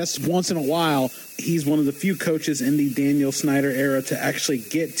if it's just once in a while. He's one of the few coaches in the Daniel Snyder era to actually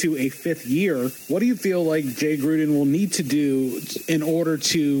get to a 5th year. What do you feel like Jay Gruden will need to do in order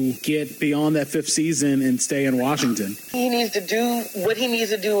to get beyond that 5th season and stay in Washington? He needs to do what he needs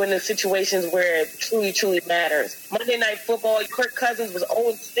to do in the situations where it truly, truly matters. Monday Night Football, Kirk Cousins was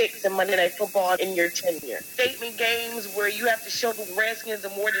 0-6 in Monday Night Football in your tenure. Statement games where you have to show the Redskins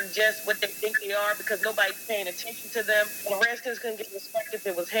are more than just what they think they are because nobody's paying attention to them. And the Redskins couldn't get respect if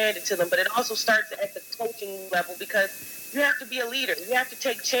it was handed to them. But it also starts at the coaching level because You have to be a leader. You have to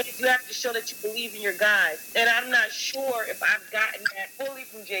take chances. You have to show that you believe in your guys. And I'm not sure if I've gotten that fully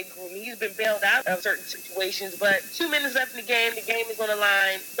from Jay Gruden. He's been bailed out of certain situations, but 2 minutes left in the game is on the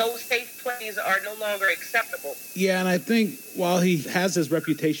line. Those safe plays are no longer acceptable. Yeah, and I think while he has this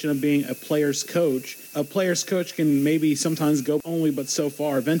reputation of being a player's coach can maybe sometimes go only but so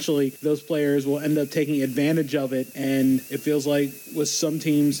far. Eventually, those players will end up taking advantage of it, and it feels like with some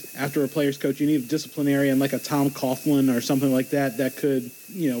teams, after a player's coach, you need a disciplinarian like a Tom Coughlin or something like that could,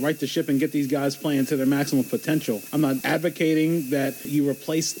 right the ship and get these guys playing to their maximum potential. I'm not advocating that you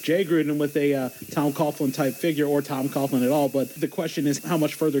replace Jay Gruden with a Tom Coughlin type figure or Tom Coughlin at all, but the question is, how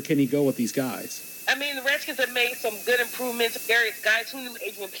much further can he go with these guys? I mean, the Redskins have made some good improvements. Various guys who knew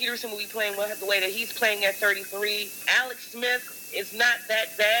Adrian Peterson will be playing the way that he's playing at 33. Alex Smith is not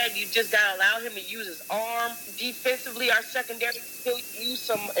that bad. You just got to allow him to use his arm. Defensively, our secondary still use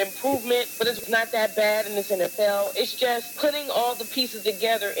some improvement, but it's not that bad in this NFL. It's just putting all the pieces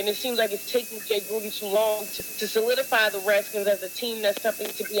together, and it seems like it's taking Jay Gruden too long to solidify the Redskins as a team that's something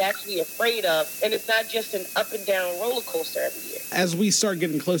to be actually afraid of, and it's not just an up-and-down roller coaster every year. As we start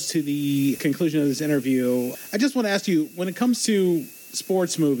getting close to the conclusion of this interview, I just want to ask you, when it comes to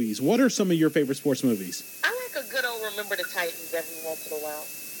sports movies, what are some of your favorite sports movies? I like a good old Remember the Titans every once in a while.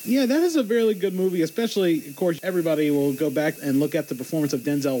 Yeah, that is a really good movie, especially, of course, everybody will go back and look at the performance of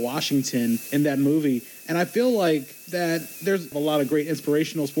Denzel Washington in that movie. And I feel like that there's a lot of great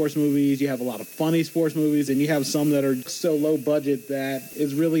inspirational sports movies. You have a lot of funny sports movies, and you have some that are so low budget that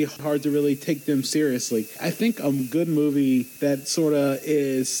it's really hard to really take them seriously. I think a good movie that sort of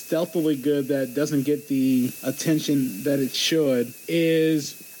is stealthily good, that doesn't get the attention that it should,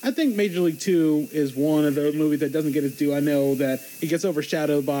 I think Major League 2 is one of those movies that doesn't get its due. I know that it gets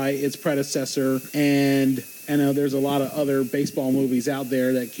overshadowed by its predecessor, and I know there's a lot of other baseball movies out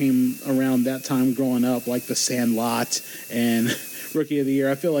there that came around that time growing up, like The Sandlot and Rookie of the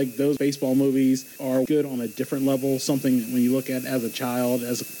Year. I feel like those baseball movies are good on a different level, something when you look at as a child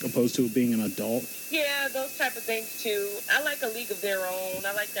as opposed to being an adult. Yeah, those type of things, too. I like A League of Their Own.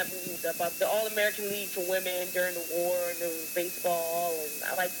 I like that movie about the All-American League for Women during the war, and there was baseball, and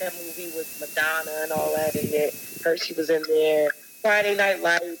I like that movie with Madonna and all that in it. Hershey was in there. Friday Night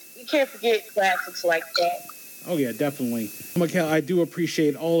Lights. You can't forget classics like that. Oh, yeah, definitely. Mykell, I do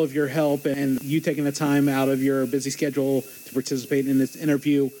appreciate all of your help and you taking the time out of your busy schedule to participate in this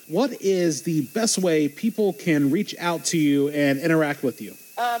interview. What is the best way people can reach out to you and interact with you?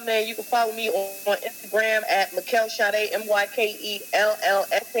 Man, you can follow me on Instagram at Mykell Sade, MYKELLSADE,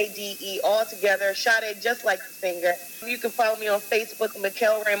 all together. Sade, just like the singer. You can follow me on Facebook,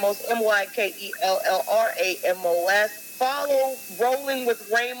 Mykell Ramos, MYKELLRAMOS. Follow Rolling with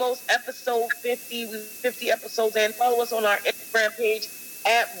Ramos, episode 50. We're 50 episodes in. Follow us on our Instagram page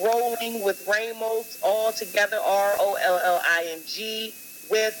at Rolling with Ramos, all together, ROLLING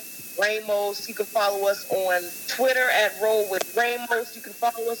with Ramos. You can follow us on Twitter at Roll with Ramos. You can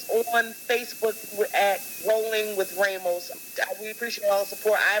follow us on Facebook at Rolling with Ramos. We appreciate all the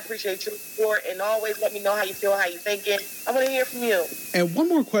support. I appreciate your support, and always let me know how you feel, how you're thinking. I want to hear from you. And one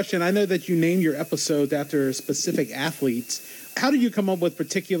more question. I know that you name your episodes after specific athletes. How do you come up with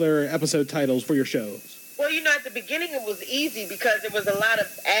particular episode titles for your shows? Well, at the beginning it was easy because there was a lot of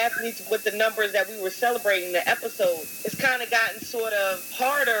athletes with the numbers that we were celebrating the episode. It's kind of gotten sort of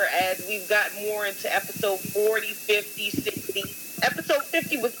harder as we've gotten more into episode 40, 50, 60. Episode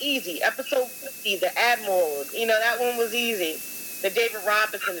 50 was easy. Episode 50, the Admiral, that one was easy. The David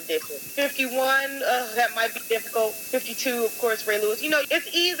Robinson edition. 51, that might be difficult. 52, of course, Ray Lewis.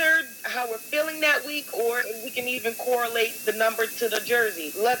 It's either how we're feeling that week, or we can even correlate the number to the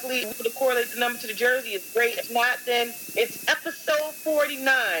jersey. Luckily, to correlate the number to the jersey is great. If not, then it's episode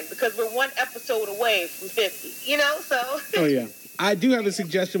 49, because we're one episode away from 50. So. Oh, yeah. I do have a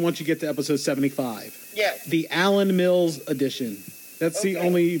suggestion once you get to episode 75. Yes. The Allen Mills edition. That's the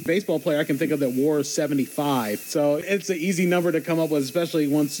only baseball player I can think of that wore 75. So it's an easy number to come up with, especially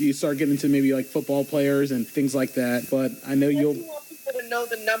once you start getting into maybe like football players and things like that. But I know you want people to know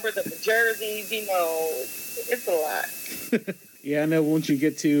the numbers of the jerseys, it's a lot. Yeah, I know once you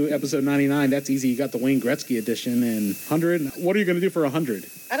get to episode 99, that's easy. You got the Wayne Gretzky edition. And 100, what are you going to do for 100?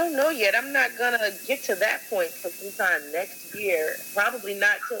 I don't know yet. I'm not going to get to that point for sometime next year. Probably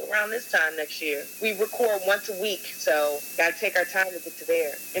not till around this time next year. We record once a week, so got to take our time to get to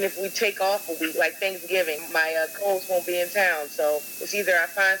there. And if we take off a week, like Thanksgiving, my co-host won't be in town. So it's either I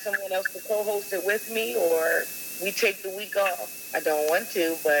find someone else to co-host it with me, or we take the week off. I don't want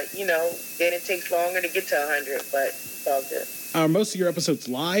to, but, then it takes longer to get to 100, but it's all good. Are most of your episodes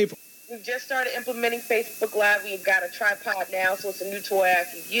live? We just started implementing Facebook Live. We've got a tripod now, so it's a new toy I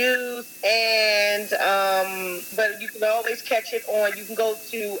can use. And but you can always catch it on. You can go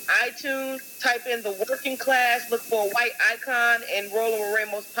to iTunes, type in The Working Class, look for a white icon, and Rolling with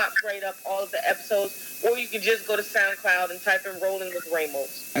Ramos pops right up all of the episodes. Or you can just go to SoundCloud and type in Rolling with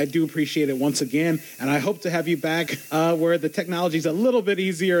Ramos. I do appreciate it once again, and I hope to have you back where the technology's a little bit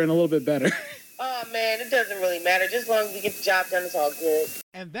easier and a little bit better. Oh, man, it doesn't really matter. Just as long as we get the job done, it's all good.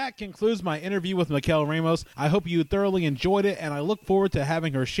 And that concludes my interview with Mykell Ramos. I hope you thoroughly enjoyed it, and I look forward to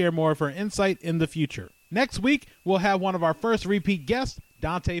having her share more of her insight in the future. Next week, we'll have one of our first repeat guests,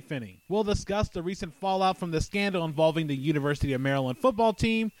 Dante Finney. We'll discuss the recent fallout from the scandal involving the University of Maryland football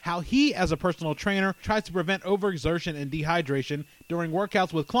team, how he, as a personal trainer, tries to prevent overexertion and dehydration during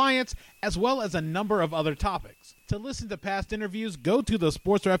workouts with clients, as well as a number of other topics. To listen to past interviews, go to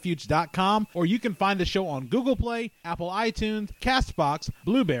thesportsrefuge.com, or you can find the show on Google Play, Apple iTunes, CastBox,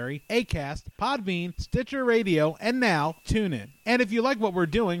 Blueberry, Acast, Podbean, Stitcher Radio, and now TuneIn. And if you like what we're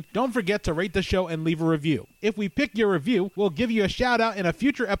doing, don't forget to rate the show and leave a review. If we pick your review, we'll give you a shout out in a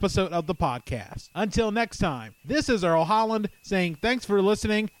future episode of the podcast. Until next time, this is Earl Holland saying thanks for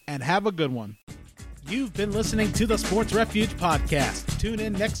listening and have a good one. You've been listening to the Sports Refuge podcast. Tune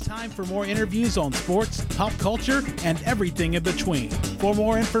in next time for more interviews on sports, pop culture, and everything in between. For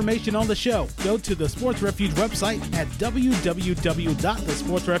more information on the show, go to the Sports Refuge website at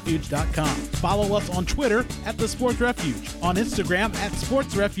www.thesportsrefuge.com. Follow us on Twitter at The Sports Refuge, on Instagram at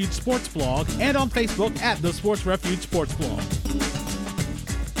Sports Refuge Sports Blog, and on Facebook at The Sports Refuge Sports Blog.